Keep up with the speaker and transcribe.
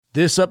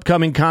This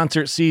upcoming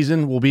concert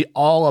season will be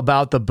all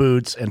about the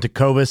boots, and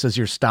Tecovas is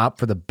your stop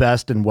for the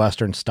best in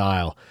Western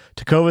style.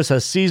 Tecovas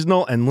has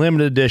seasonal and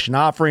limited edition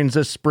offerings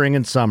this spring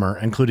and summer,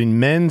 including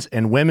men's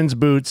and women's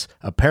boots,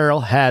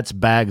 apparel, hats,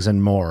 bags,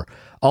 and more.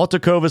 All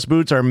Tecovas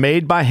boots are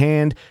made by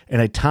hand in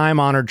a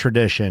time-honored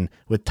tradition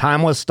with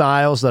timeless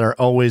styles that are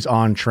always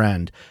on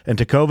trend. And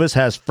Tecovas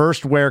has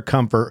first wear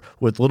comfort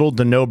with little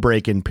to no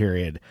break-in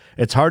period.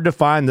 It's hard to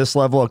find this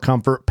level of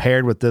comfort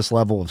paired with this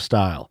level of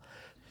style.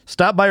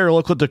 Stop by your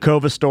local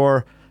Tecovas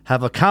store,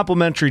 have a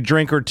complimentary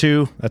drink or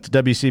two, that's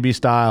WCB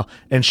style,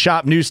 and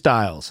shop new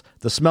styles.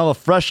 The smell of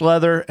fresh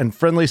leather and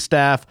friendly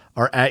staff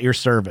are at your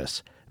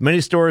service. Many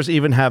stores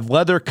even have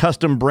leather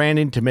custom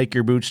branding to make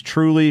your boots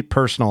truly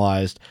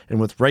personalized.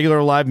 And with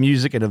regular live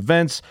music and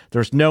events,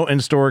 there's no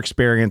in-store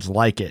experience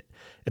like it.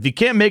 If you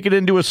can't make it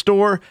into a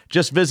store,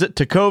 just visit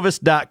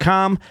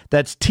tecovas.com.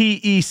 That's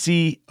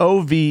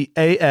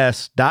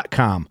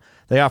TECOVAS.com.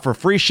 They offer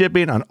free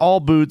shipping on all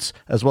boots,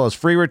 as well as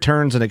free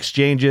returns and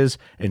exchanges,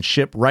 and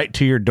ship right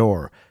to your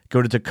door.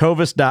 Go to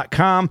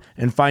tecovas.com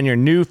and find your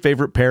new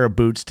favorite pair of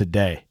boots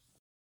today.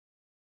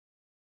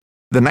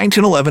 The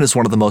 1911 is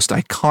one of the most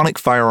iconic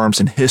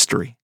firearms in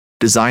history.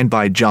 Designed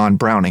by John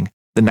Browning,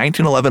 the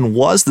 1911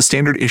 was the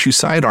standard issue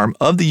sidearm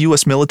of the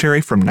U.S.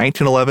 military from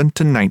 1911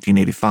 to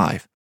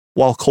 1985.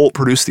 While Colt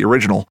produced the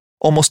original,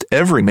 almost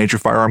every major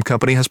firearm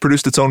company has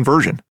produced its own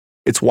version.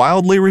 It's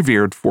wildly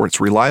revered for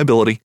its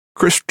reliability,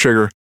 crisp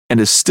trigger,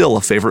 and is still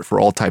a favorite for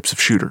all types of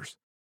shooters.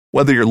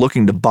 Whether you're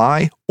looking to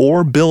buy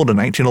or build a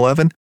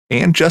 1911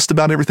 and just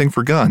about everything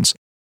for guns,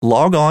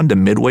 log on to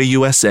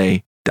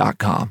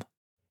midwayusa.com.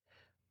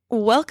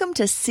 Welcome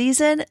to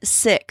Season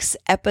 6,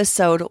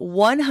 Episode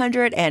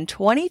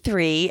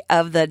 123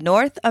 of the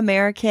North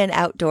American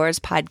Outdoors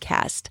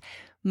Podcast.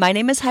 My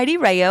name is Heidi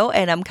Rayo,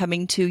 and I'm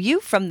coming to you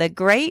from the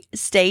great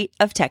state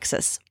of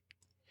Texas.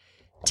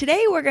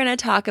 Today, we're going to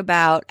talk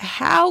about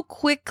how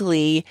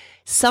quickly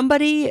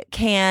somebody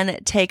can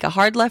take a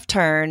hard left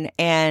turn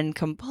and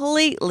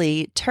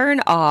completely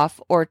turn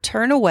off or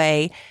turn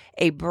away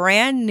a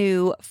brand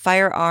new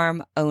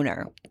firearm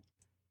owner.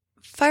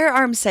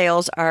 Firearm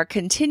sales are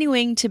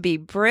continuing to be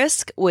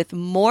brisk, with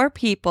more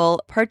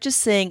people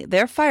purchasing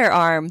their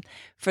firearm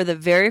for the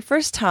very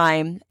first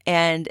time.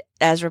 And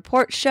as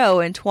reports show,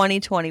 in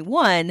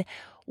 2021,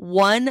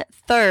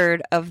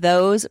 1/3 of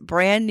those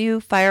brand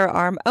new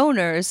firearm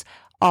owners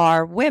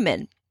are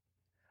women.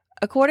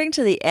 According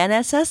to the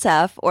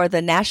NSSF, or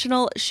the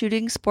National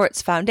Shooting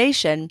Sports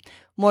Foundation,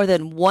 more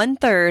than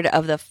 1/3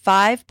 of the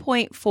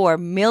 5.4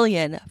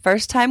 million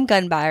first-time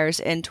gun buyers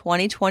in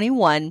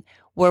 2021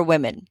 were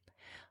women.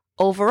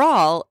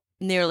 Overall,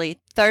 nearly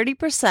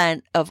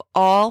 30% of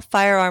all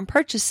firearm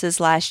purchases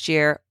last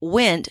year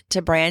went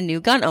to brand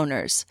new gun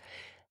owners.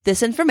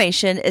 This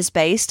information is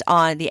based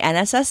on the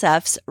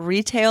NSSF's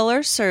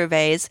retailer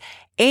surveys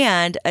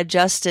and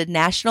Adjusted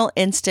National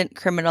Instant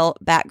Criminal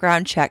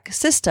Background Check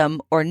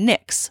System, or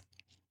NICS.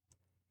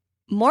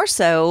 More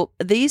so,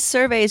 these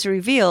surveys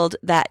revealed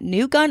that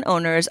new gun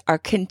owners are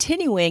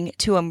continuing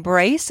to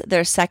embrace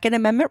their Second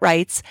Amendment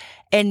rights,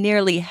 and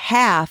nearly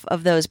half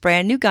of those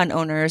brand new gun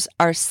owners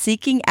are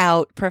seeking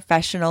out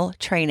professional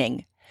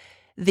training.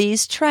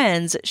 These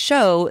trends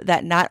show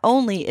that not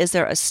only is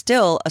there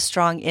still a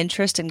strong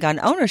interest in gun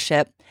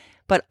ownership,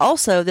 but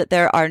also that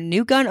there are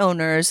new gun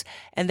owners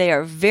and they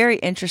are very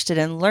interested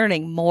in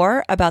learning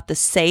more about the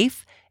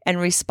safe and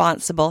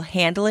responsible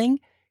handling,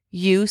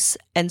 use,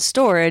 and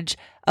storage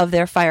of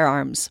their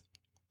firearms.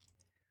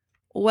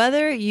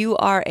 Whether you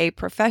are a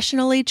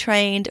professionally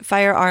trained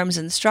firearms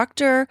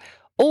instructor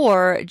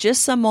or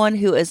just someone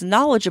who is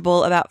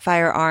knowledgeable about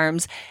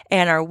firearms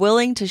and are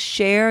willing to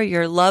share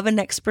your love and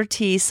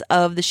expertise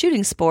of the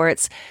shooting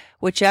sports,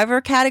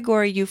 whichever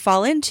category you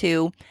fall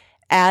into,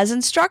 as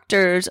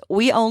instructors,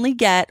 we only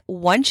get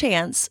one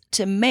chance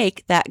to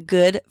make that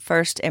good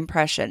first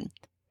impression.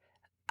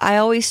 I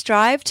always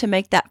strive to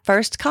make that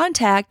first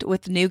contact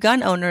with new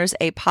gun owners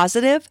a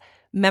positive,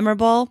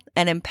 memorable,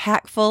 and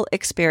impactful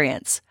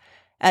experience.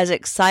 As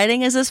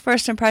exciting as this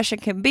first impression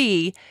can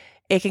be,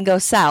 it can go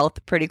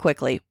south pretty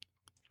quickly.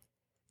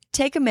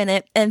 Take a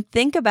minute and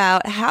think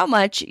about how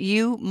much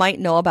you might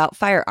know about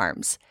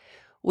firearms.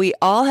 We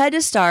all had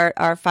to start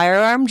our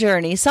firearm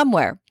journey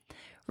somewhere.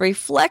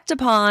 Reflect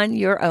upon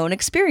your own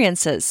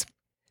experiences.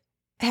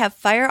 Have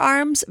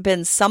firearms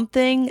been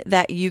something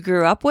that you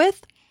grew up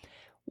with?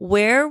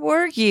 Where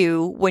were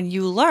you when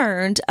you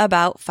learned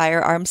about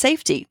firearm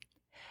safety?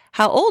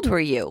 How old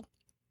were you?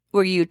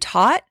 Were you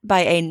taught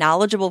by a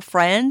knowledgeable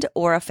friend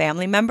or a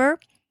family member?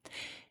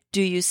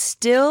 Do you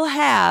still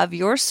have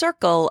your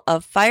circle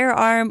of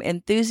firearm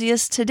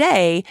enthusiasts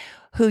today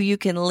who you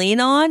can lean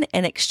on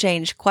and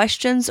exchange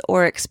questions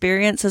or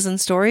experiences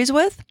and stories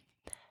with?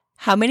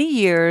 How many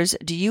years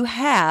do you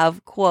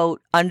have,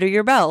 quote, under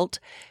your belt,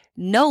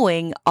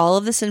 knowing all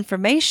of this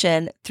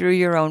information through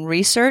your own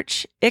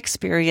research,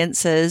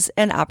 experiences,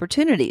 and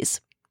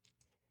opportunities?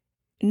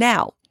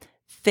 Now,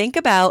 think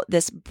about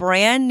this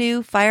brand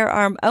new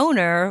firearm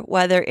owner,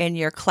 whether in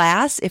your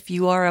class, if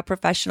you are a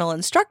professional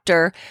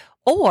instructor,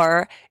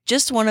 or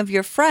just one of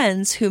your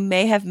friends who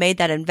may have made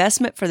that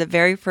investment for the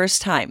very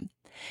first time.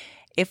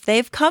 If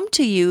they've come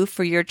to you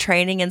for your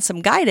training and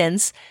some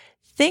guidance,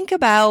 think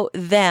about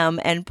them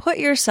and put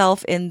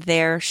yourself in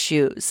their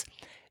shoes.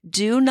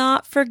 Do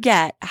not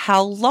forget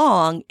how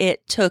long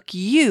it took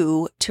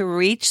you to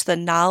reach the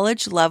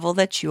knowledge level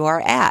that you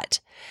are at.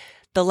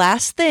 The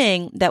last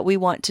thing that we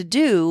want to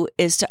do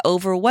is to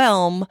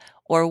overwhelm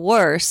or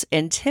worse,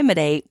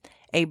 intimidate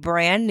a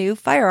brand new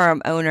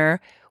firearm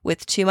owner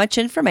with too much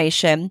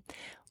information,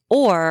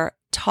 or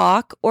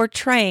talk or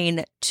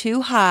train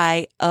too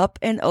high up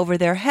and over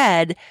their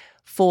head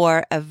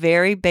for a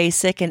very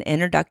basic and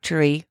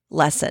introductory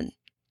lesson.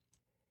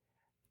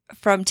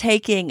 From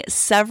taking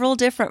several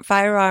different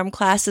firearm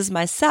classes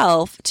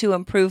myself to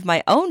improve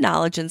my own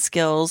knowledge and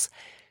skills,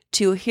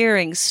 to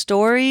hearing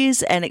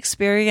stories and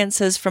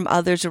experiences from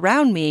others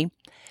around me,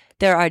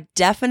 there are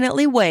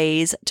definitely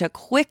ways to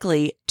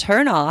quickly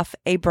turn off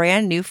a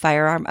brand new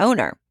firearm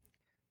owner.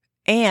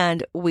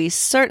 And we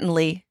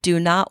certainly do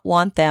not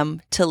want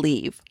them to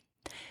leave.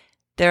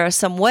 There are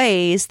some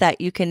ways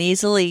that you can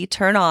easily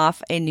turn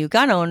off a new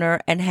gun owner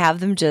and have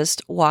them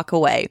just walk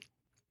away.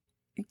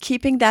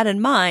 Keeping that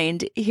in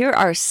mind, here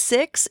are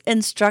 6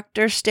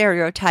 instructor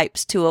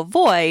stereotypes to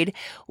avoid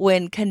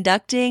when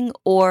conducting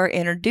or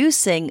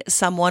introducing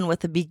someone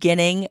with a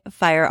beginning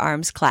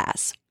firearms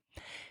class.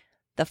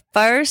 The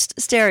first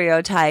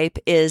stereotype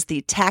is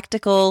the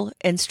tactical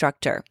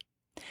instructor.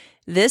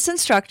 This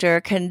instructor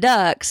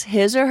conducts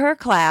his or her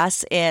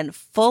class in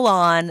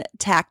full-on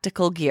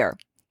tactical gear.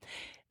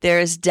 There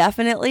is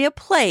definitely a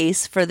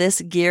place for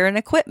this gear and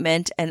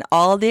equipment and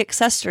all the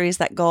accessories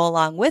that go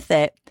along with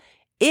it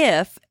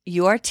if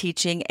you are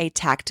teaching a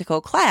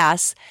tactical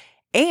class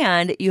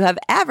and you have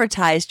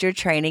advertised your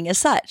training as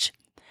such.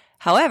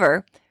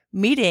 However,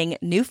 meeting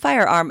new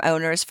firearm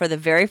owners for the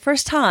very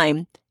first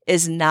time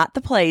is not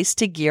the place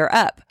to gear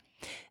up.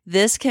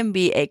 This can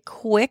be a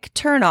quick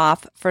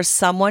turnoff for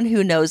someone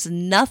who knows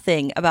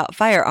nothing about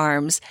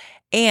firearms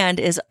and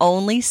is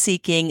only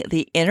seeking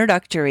the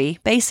introductory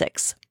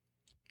basics.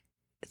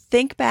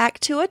 Think back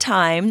to a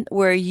time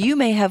where you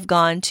may have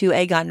gone to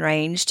a gun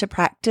range to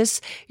practice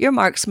your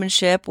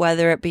marksmanship,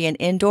 whether it be an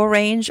indoor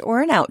range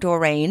or an outdoor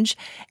range,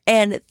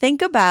 and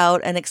think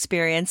about an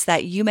experience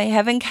that you may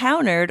have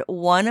encountered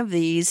one of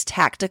these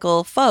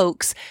tactical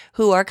folks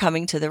who are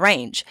coming to the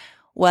range.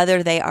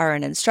 Whether they are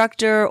an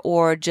instructor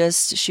or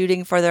just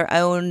shooting for their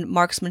own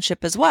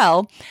marksmanship as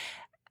well,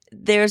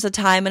 there's a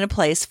time and a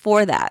place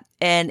for that.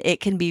 And it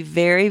can be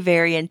very,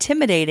 very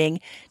intimidating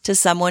to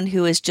someone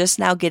who is just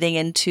now getting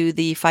into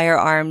the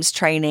firearms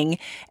training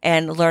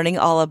and learning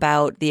all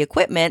about the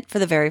equipment for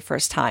the very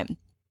first time.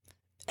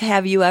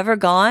 Have you ever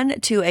gone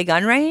to a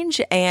gun range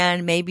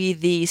and maybe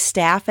the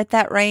staff at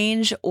that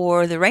range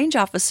or the range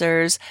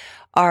officers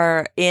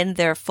are in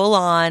their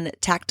full-on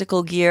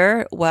tactical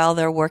gear while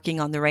they're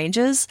working on the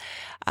ranges?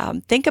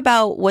 Think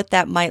about what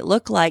that might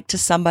look like to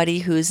somebody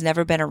who's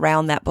never been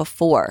around that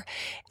before.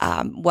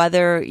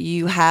 Whether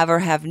you have or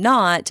have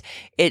not,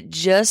 it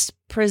just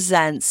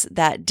presents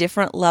that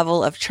different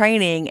level of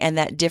training and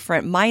that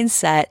different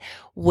mindset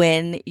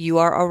when you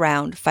are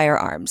around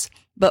firearms.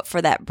 But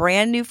for that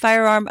brand new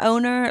firearm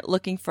owner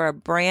looking for a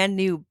brand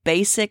new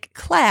basic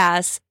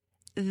class,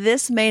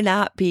 this may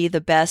not be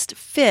the best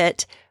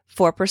fit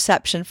for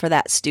perception for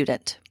that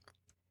student.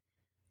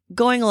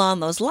 Going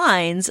along those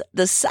lines,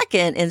 the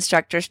second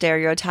instructor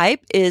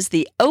stereotype is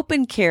the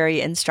open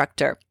carry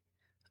instructor.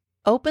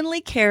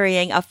 Openly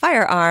carrying a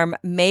firearm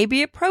may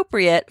be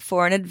appropriate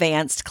for an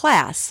advanced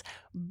class,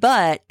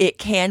 but it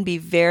can be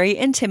very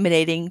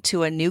intimidating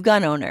to a new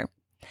gun owner.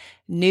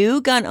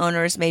 New gun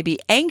owners may be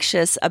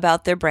anxious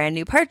about their brand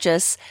new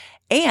purchase,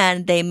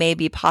 and they may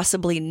be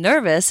possibly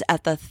nervous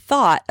at the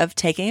thought of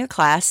taking a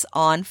class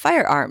on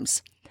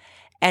firearms.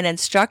 An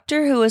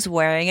instructor who is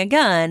wearing a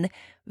gun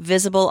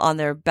visible on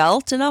their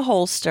belt in a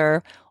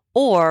holster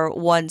or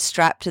one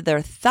strapped to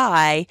their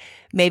thigh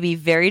may be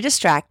very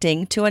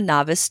distracting to a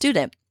novice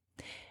student.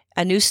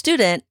 A new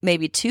student may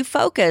be too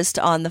focused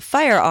on the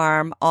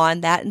firearm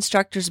on that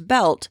instructor's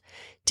belt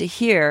to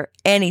hear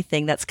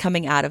anything that's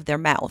coming out of their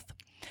mouth.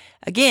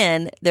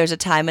 Again, there's a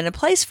time and a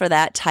place for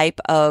that type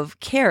of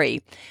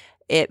carry.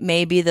 It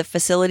may be the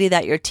facility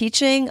that you're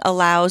teaching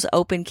allows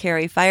open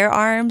carry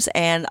firearms,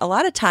 and a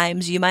lot of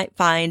times you might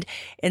find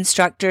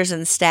instructors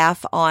and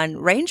staff on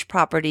range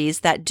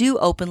properties that do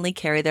openly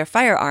carry their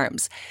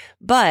firearms.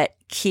 But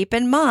keep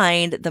in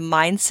mind the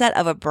mindset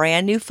of a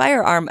brand new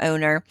firearm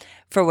owner.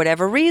 For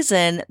whatever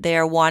reason, they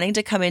are wanting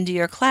to come into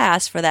your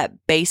class for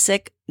that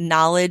basic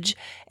knowledge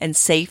and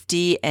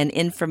safety and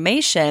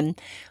information.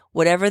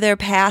 Whatever their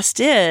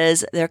past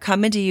is, they're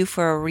coming to you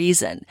for a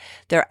reason.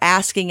 They're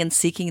asking and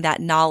seeking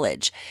that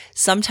knowledge.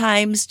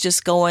 Sometimes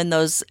just going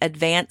those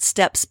advanced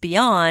steps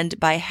beyond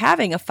by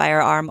having a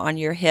firearm on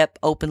your hip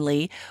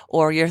openly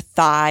or your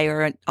thigh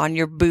or on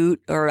your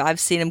boot, or I've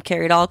seen them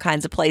carried all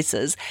kinds of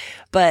places.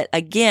 But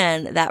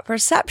again, that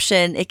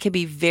perception, it can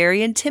be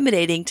very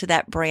intimidating to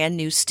that brand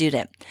new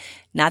student.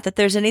 Not that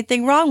there's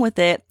anything wrong with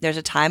it. There's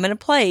a time and a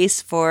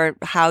place for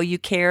how you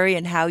carry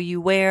and how you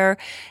wear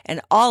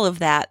and all of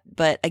that.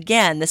 But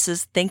again, this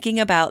is thinking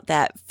about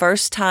that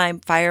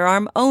first-time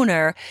firearm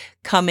owner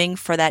coming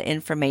for that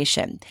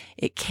information.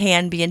 It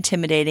can be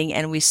intimidating,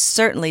 and we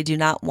certainly do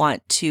not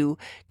want to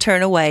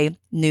turn away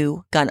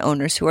new gun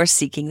owners who are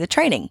seeking the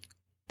training.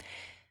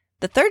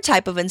 The third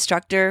type of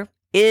instructor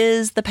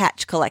is the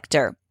patch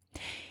collector.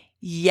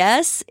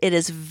 Yes, it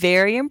is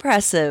very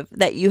impressive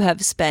that you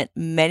have spent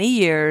many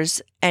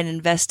years and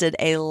invested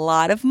a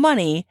lot of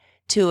money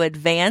to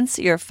advance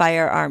your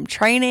firearm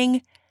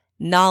training,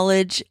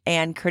 knowledge,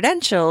 and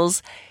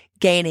credentials,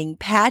 gaining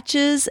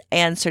patches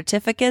and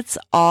certificates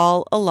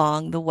all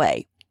along the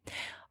way.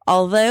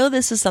 Although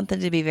this is something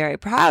to be very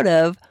proud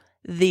of,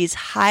 these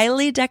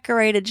highly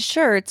decorated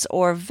shirts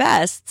or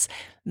vests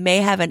may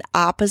have an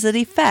opposite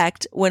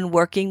effect when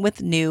working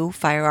with new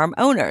firearm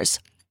owners.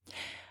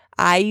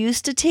 I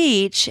used to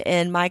teach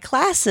in my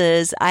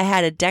classes. I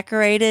had a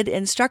decorated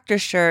instructor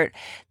shirt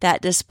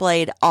that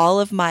displayed all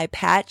of my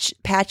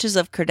patches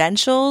of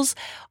credentials,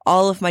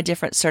 all of my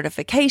different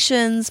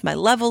certifications, my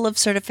level of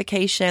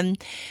certification,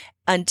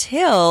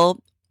 until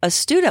a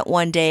student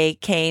one day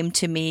came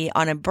to me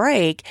on a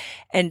break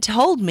and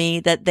told me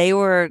that they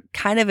were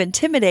kind of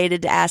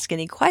intimidated to ask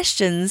any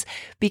questions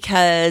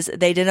because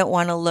they didn't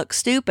want to look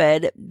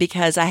stupid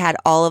because I had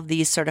all of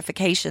these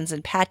certifications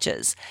and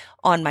patches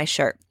on my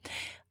shirt.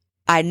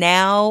 I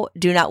now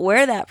do not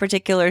wear that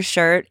particular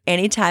shirt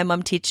anytime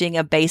I'm teaching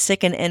a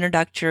basic and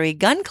introductory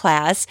gun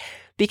class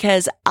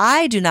because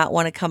I do not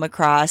want to come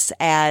across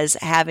as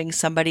having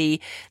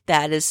somebody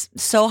that is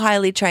so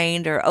highly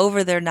trained or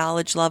over their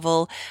knowledge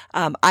level.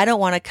 I don't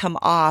want to come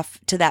off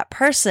to that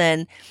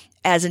person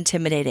as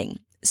intimidating.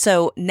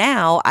 So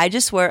now I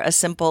just wear a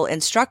simple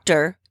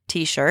instructor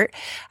t-shirt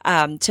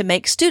to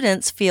make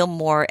students feel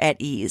more at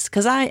ease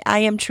because I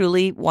am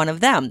truly one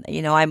of them.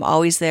 You know, I'm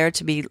always there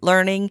to be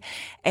learning.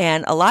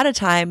 And a lot of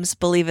times,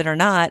 believe it or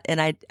not, and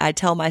I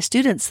tell my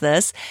students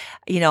this,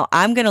 you know,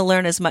 I'm going to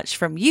learn as much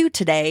from you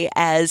today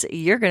as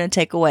you're going to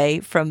take away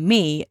from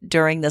me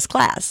during this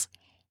class.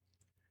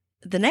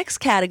 The next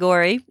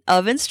category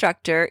of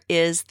instructor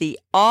is the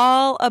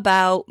all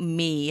about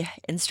me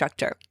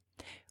instructor.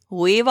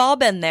 We've all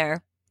been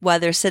there,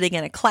 whether sitting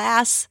in a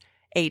class,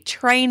 a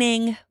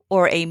training,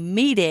 or a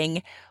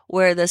meeting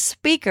where the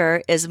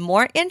speaker is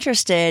more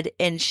interested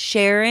in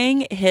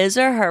sharing his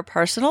or her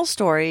personal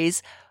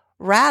stories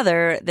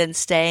rather than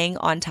staying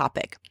on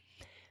topic.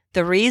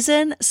 The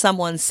reason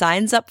someone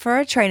signs up for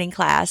a training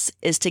class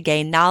is to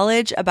gain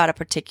knowledge about a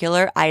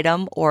particular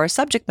item or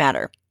subject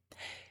matter.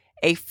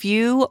 A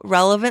few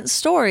relevant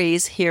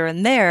stories here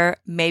and there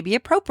may be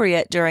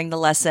appropriate during the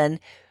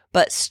lesson,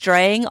 but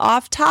straying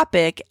off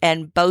topic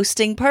and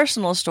boasting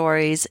personal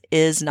stories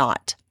is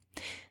not.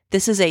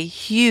 This is a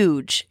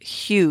huge,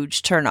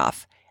 huge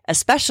turnoff,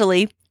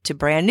 especially to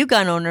brand new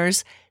gun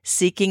owners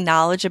seeking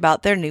knowledge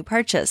about their new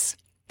purchase.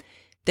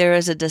 There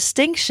is a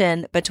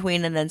distinction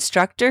between an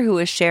instructor who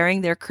is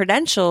sharing their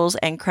credentials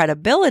and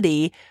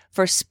credibility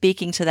for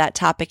speaking to that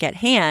topic at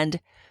hand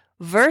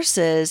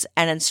versus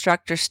an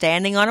instructor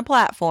standing on a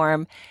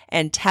platform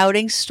and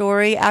touting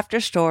story after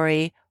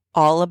story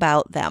all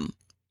about them.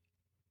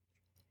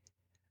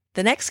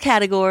 The next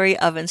category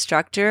of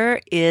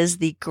instructor is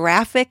the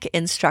graphic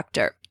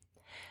instructor.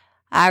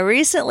 I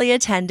recently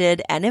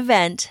attended an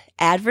event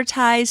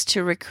advertised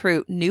to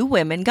recruit new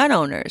women gun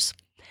owners.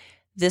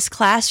 This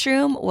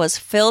classroom was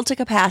filled to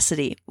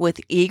capacity with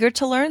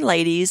eager-to-learn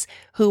ladies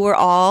who were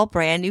all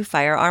brand new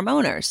firearm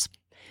owners.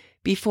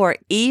 Before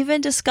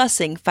even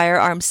discussing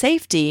firearm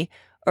safety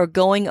or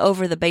going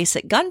over the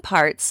basic gun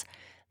parts,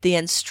 the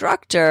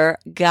instructor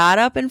got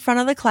up in front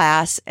of the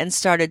class and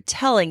started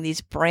telling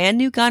these brand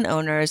new gun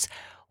owners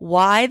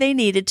why they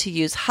needed to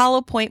use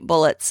hollow point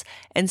bullets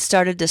and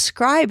started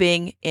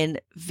describing in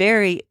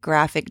very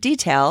graphic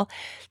detail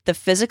the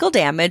physical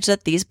damage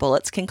that these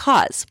bullets can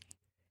cause.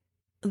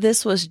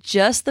 This was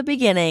just the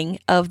beginning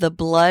of the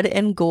blood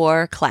and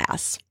gore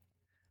class.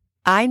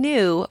 I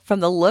knew from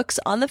the looks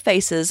on the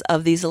faces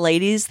of these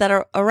ladies that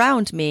are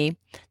around me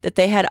that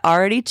they had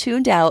already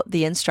tuned out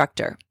the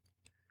instructor.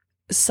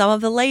 Some of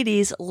the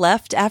ladies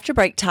left after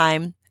break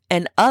time,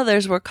 and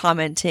others were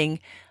commenting,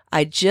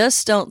 "I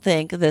just don't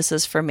think this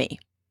is for me."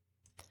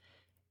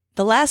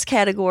 The last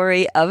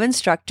category of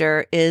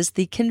instructor is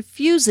the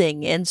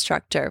confusing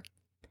instructor.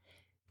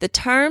 The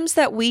terms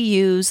that we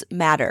use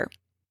matter.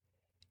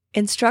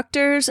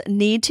 Instructors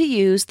need to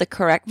use the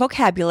correct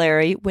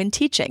vocabulary when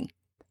teaching.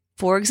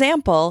 For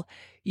example,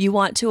 you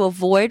want to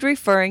avoid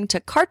referring to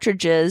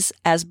cartridges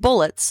as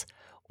bullets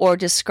or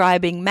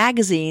describing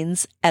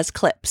magazines as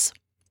clips.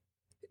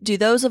 Do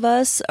those of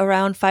us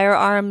around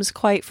firearms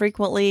quite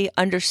frequently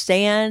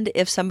understand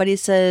if somebody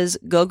says,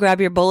 "Go grab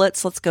your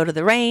bullets, let's go to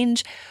the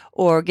range,"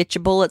 or "Get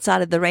your bullets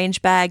out of the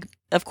range bag"?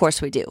 Of course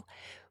we do.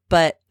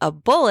 But a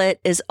bullet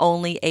is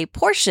only a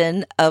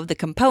portion of the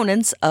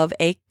components of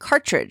a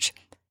cartridge.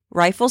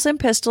 Rifles and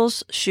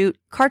pistols shoot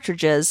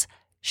cartridges.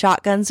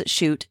 Shotguns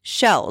shoot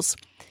shells.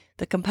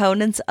 The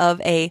components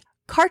of a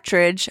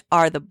cartridge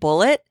are the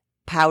bullet,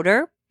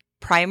 powder,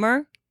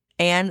 primer,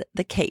 and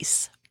the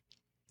case.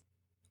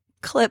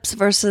 Clips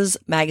versus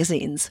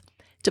magazines.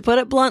 To put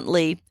it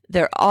bluntly,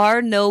 there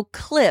are no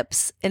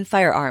clips in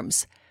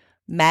firearms.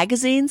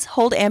 Magazines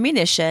hold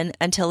ammunition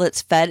until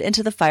it's fed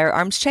into the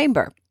firearms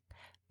chamber.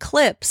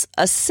 Clips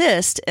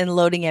assist in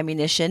loading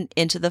ammunition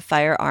into the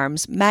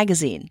firearms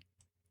magazine.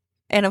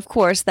 And of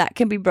course, that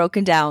can be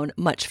broken down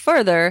much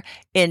further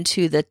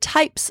into the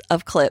types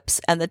of clips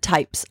and the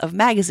types of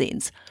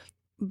magazines.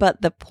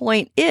 But the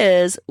point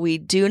is, we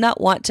do not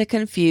want to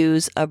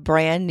confuse a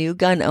brand new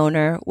gun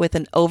owner with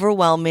an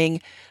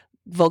overwhelming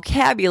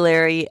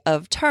vocabulary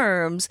of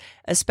terms,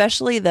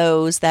 especially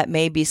those that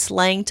may be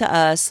slang to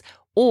us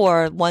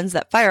or ones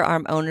that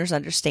firearm owners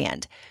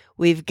understand.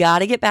 We've got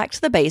to get back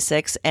to the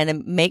basics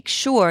and make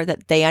sure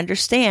that they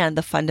understand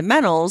the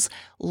fundamentals,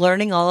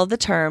 learning all of the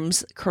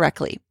terms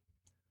correctly.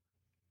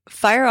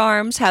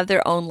 Firearms have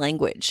their own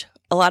language.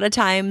 A lot of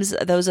times,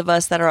 those of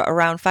us that are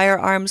around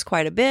firearms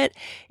quite a bit,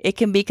 it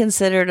can be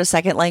considered a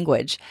second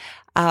language.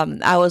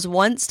 I was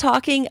once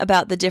talking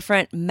about the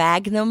different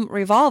Magnum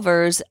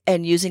revolvers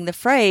and using the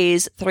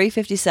phrase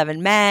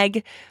 357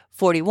 mag,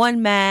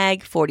 41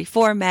 mag,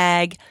 44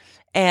 mag.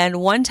 And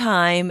one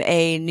time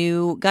a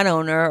new gun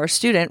owner or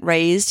student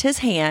raised his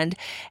hand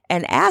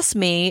and asked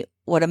me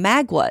what a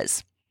mag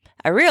was.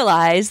 I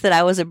realized that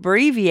I was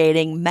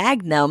abbreviating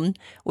Magnum,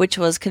 which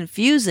was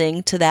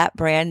confusing to that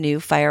brand new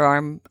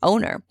firearm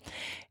owner.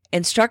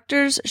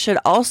 Instructors should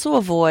also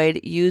avoid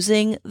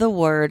using the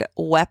word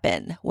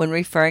weapon when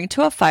referring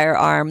to a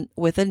firearm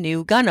with a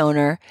new gun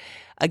owner.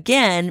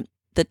 Again,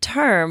 the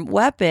term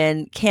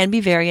weapon can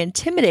be very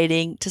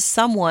intimidating to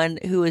someone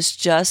who is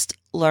just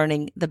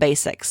learning the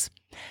basics.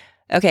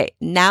 Okay,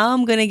 now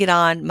I'm going to get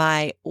on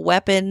my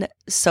weapon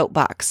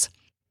soapbox.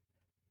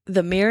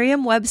 The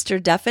Merriam-Webster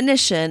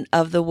definition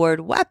of the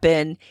word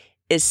weapon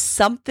is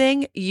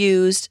something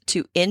used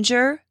to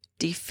injure,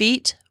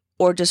 defeat,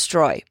 or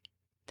destroy.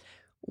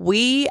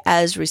 We,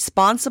 as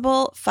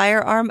responsible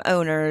firearm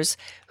owners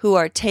who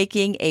are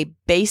taking a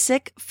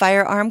basic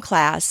firearm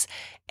class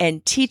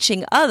and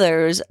teaching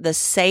others the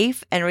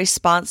safe and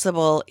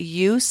responsible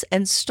use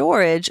and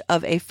storage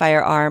of a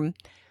firearm,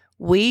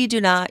 we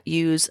do not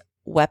use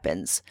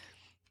weapons.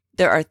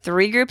 There are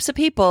three groups of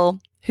people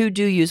who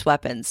do use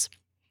weapons.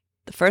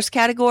 The first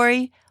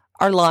category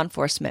are law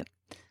enforcement.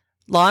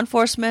 Law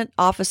enforcement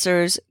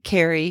officers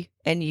carry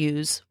and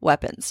use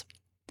weapons.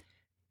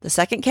 The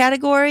second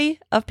category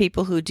of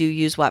people who do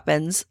use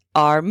weapons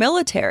are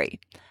military.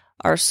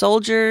 Our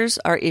soldiers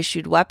are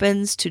issued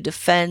weapons to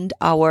defend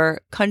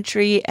our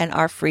country and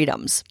our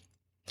freedoms.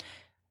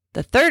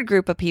 The third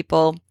group of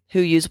people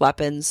who use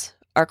weapons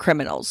are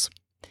criminals.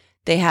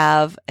 They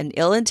have an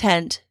ill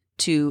intent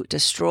to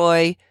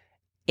destroy,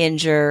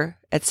 injure,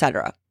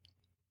 etc.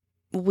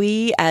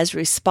 We, as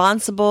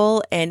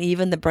responsible and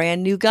even the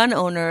brand new gun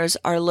owners,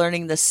 are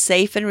learning the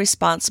safe and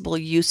responsible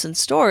use and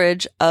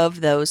storage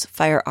of those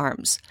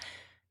firearms.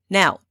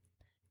 Now,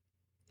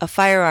 a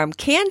firearm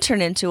can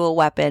turn into a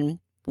weapon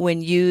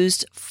when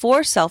used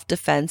for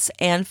self-defense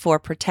and for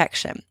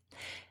protection.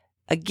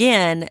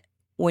 Again,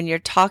 when you're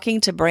talking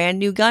to brand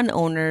new gun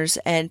owners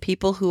and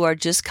people who are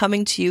just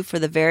coming to you for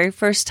the very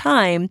first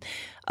time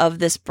of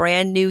this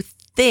brand new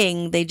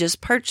thing they just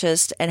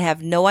purchased and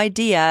have no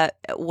idea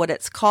what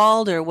it's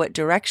called or what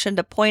direction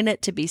to point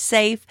it to be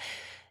safe,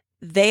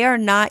 they are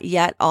not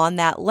yet on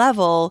that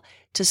level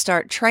to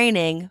start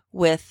training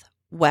with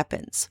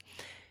weapons.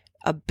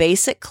 A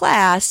basic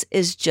class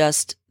is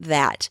just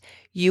that.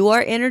 You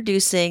are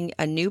introducing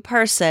a new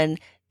person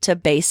to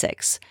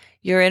basics.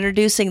 You're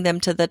introducing them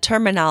to the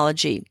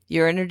terminology.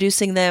 You're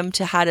introducing them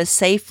to how to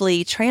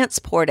safely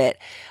transport it,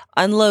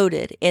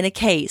 unloaded in a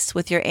case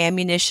with your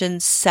ammunition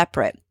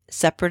separate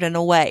and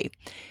away.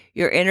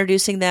 You're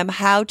introducing them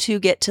how to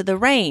get to the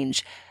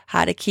range,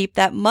 how to keep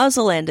that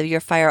muzzle end of your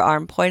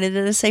firearm pointed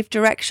in a safe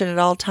direction at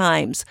all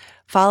times.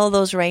 Follow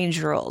those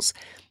range rules.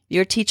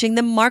 You're teaching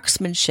them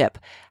marksmanship,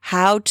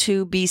 how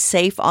to be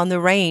safe on the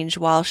range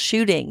while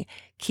shooting,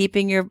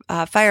 keeping your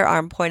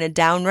firearm pointed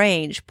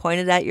downrange,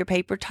 pointed at your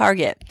paper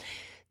target.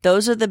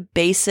 Those are the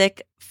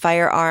basic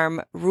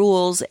firearm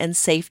rules and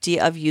safety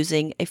of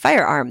using a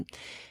firearm.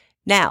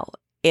 Now,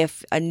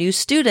 if a new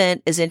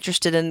student is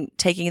interested in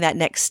taking that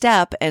next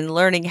step and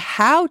learning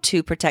how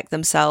to protect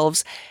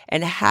themselves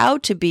and how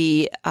to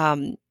be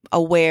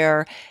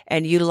aware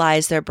and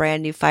utilize their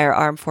brand new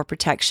firearm for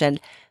protection,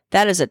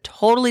 that is a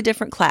totally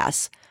different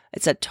class.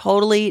 It's a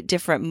totally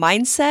different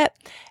mindset,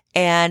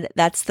 and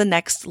that's the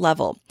next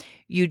level.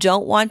 You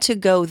don't want to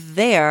go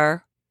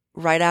there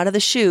right out of the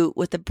chute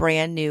with a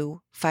brand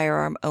new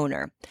firearm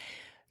owner.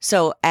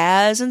 So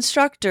as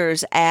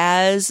instructors,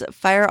 as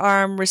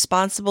firearm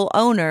responsible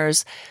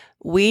owners,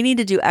 we need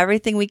to do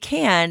everything we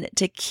can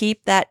to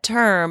keep that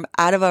term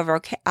out of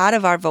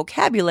our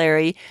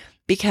vocabulary,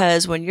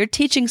 because when you're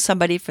teaching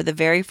somebody for the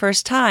very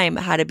first time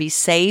how to be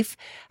safe,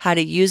 how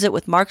to use it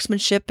with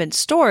marksmanship and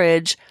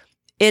storage,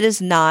 it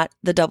is not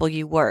the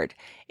W word.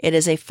 It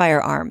is a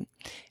firearm.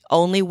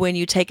 Only when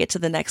you take it to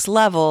the next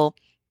level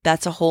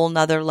That's a whole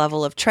nother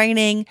level of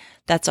training.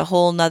 That's a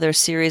whole nother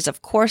series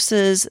of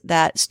courses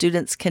that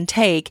students can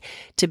take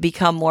to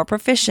become more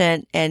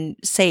proficient and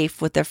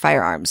safe with their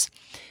firearms.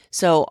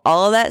 So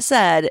all of that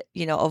said,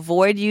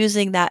 avoid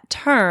using that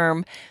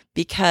term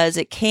because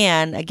it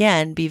can,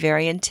 again, be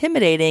very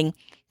intimidating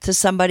to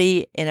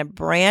somebody in a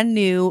brand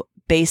new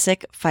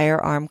basic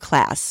firearm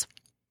class.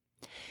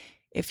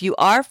 If you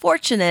are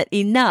fortunate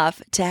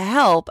enough to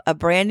help a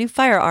brand new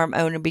firearm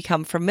owner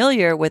become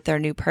familiar with their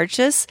new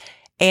purchase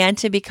and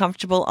to be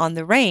comfortable on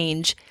the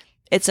range,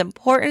 it's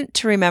important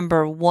to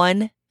remember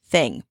one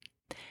thing.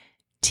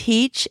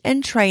 Teach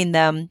and train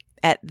them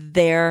at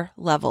their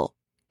level.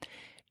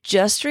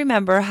 Just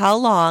remember how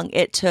long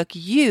it took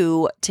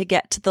you to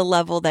get to the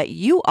level that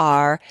you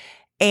are,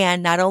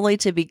 and not only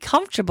to be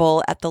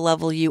comfortable at the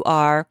level you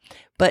are,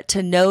 but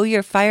to know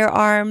your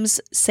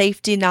firearms,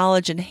 safety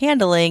knowledge, and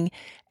handling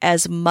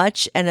as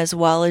much and as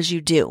well as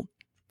you do.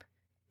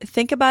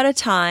 Think about a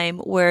time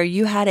where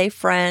you had a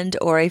friend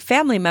or a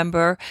family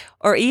member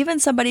or even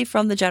somebody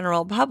from the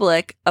general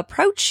public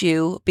approach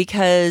you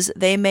because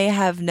they may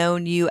have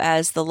known you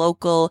as the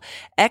local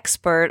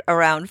expert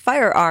around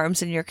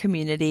firearms in your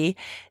community.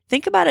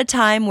 Think about a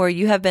time where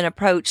you have been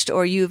approached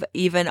or you've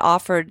even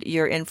offered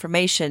your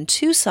information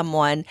to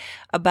someone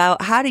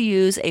about how to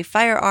use a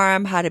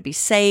firearm, how to be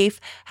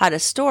safe, how to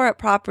store it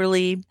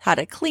properly, how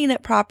to clean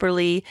it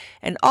properly,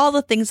 and all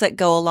the things that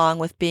go along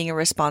with being a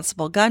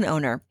responsible gun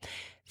owner.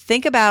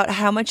 Think about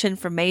how much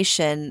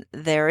information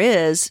there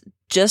is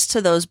just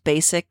to those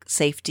basic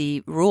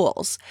safety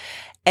rules.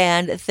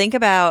 And think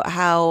about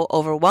how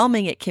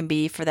overwhelming it can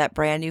be for that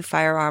brand new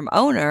firearm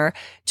owner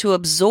to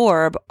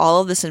absorb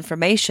all of this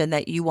information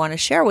that you want to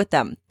share with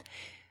them.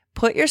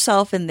 Put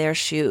yourself in their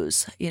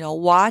shoes,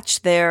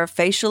 watch their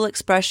facial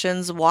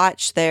expressions,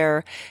 watch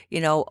their,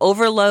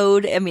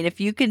 overload. I mean,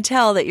 if you can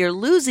tell that you're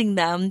losing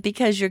them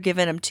because you're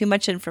giving them too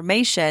much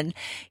information,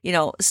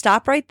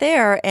 stop right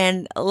there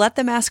and let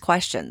them ask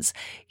questions.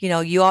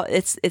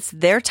 It's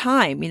their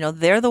time.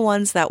 They're the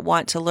ones that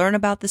want to learn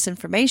about this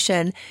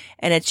information,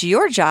 and it's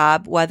your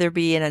job, whether it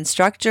be an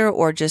instructor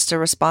or just a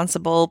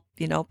responsible,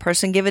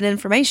 person given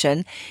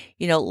information,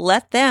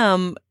 let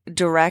them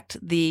direct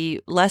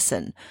the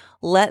lesson.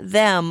 Let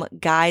them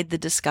guide the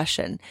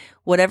discussion.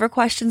 Whatever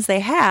questions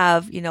they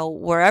have,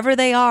 wherever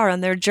they are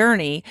on their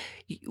journey,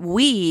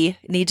 we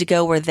need to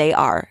go where they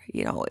are.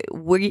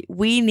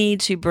 We need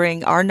to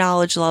bring our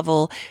knowledge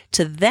level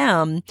to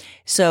them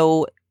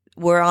so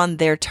we're on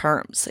their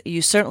terms.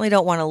 You certainly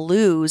don't want to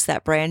lose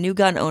that brand new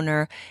gun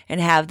owner and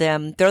have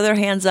them throw their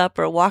hands up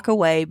or walk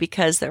away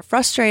because they're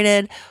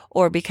frustrated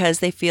or because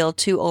they feel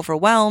too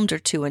overwhelmed or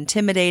too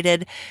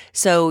intimidated.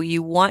 So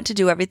you want to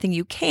do everything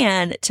you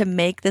can to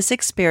make this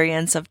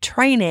experience of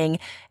training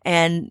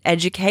and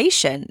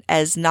education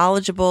as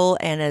knowledgeable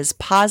and as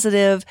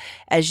positive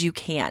as you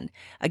can.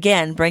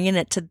 Again, bringing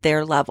it to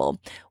their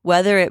level,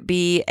 whether it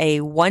be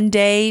a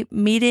one-day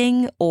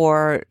meeting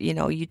or,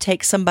 you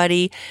take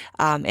somebody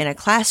in a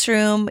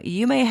classroom.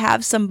 You may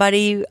have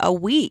somebody a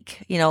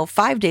week,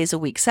 5 days a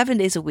week, 7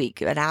 days a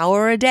week, an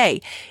hour a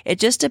day. It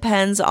just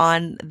depends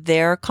on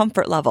their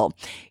comfort level.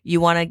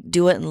 You want to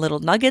do it in little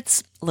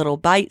nuggets, little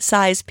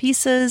bite-sized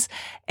pieces,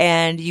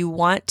 and you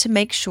want to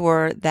make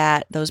sure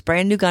that those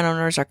brand new gun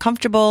owners are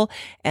comfortable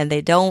and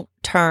they don't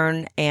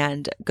turn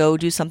and go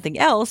do something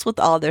else with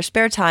all their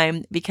spare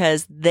time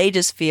because they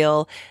just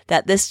feel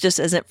that this just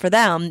isn't for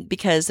them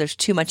because there's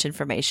too much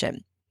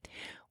information.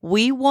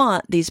 We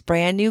want these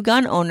brand new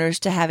gun owners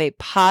to have a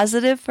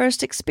positive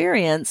first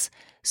experience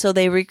so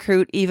they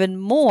recruit even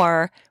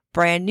more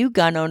brand new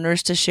gun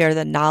owners to share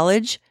the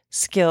knowledge,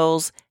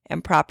 skills,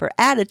 and proper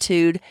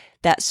attitude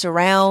that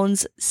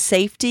surrounds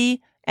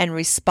safety and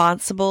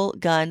responsible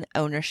gun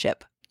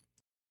ownership.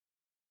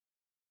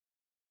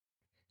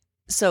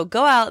 So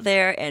go out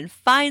there and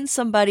find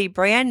somebody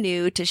brand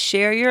new to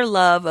share your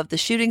love of the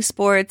shooting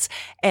sports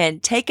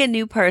and take a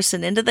new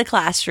person into the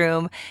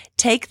classroom,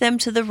 take them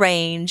to the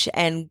range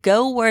and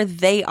go where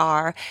they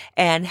are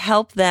and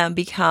help them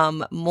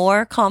become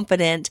more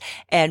confident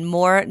and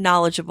more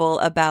knowledgeable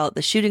about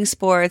the shooting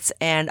sports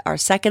and our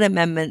Second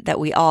Amendment that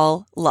we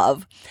all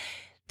love.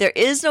 There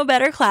is no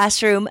better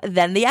classroom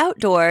than the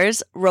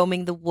outdoors,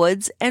 roaming the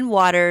woods and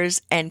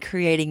waters and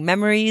creating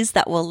memories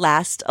that will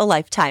last a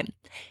lifetime.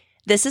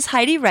 This is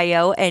Heidi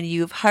Rayo, and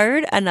you've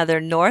heard another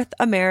North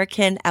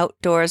American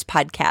Outdoors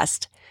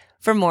podcast.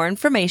 For more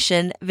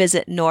information,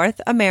 visit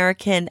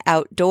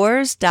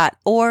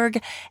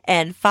NorthAmericanOutdoors.org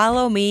and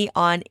follow me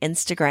on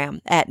Instagram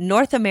at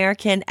North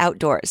American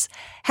Outdoors.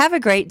 Have a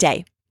great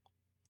day.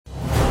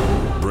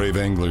 Brave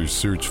anglers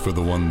search for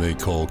the one they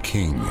call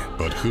king,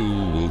 but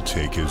who will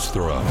take his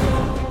throne?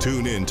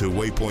 Tune in to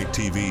Waypoint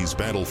TV's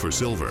Battle for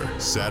Silver,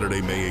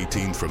 Saturday, May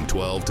 18th from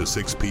 12 to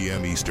 6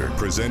 p.m. Eastern,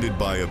 presented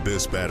by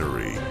Abyss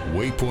Battery.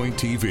 Waypoint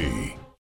TV.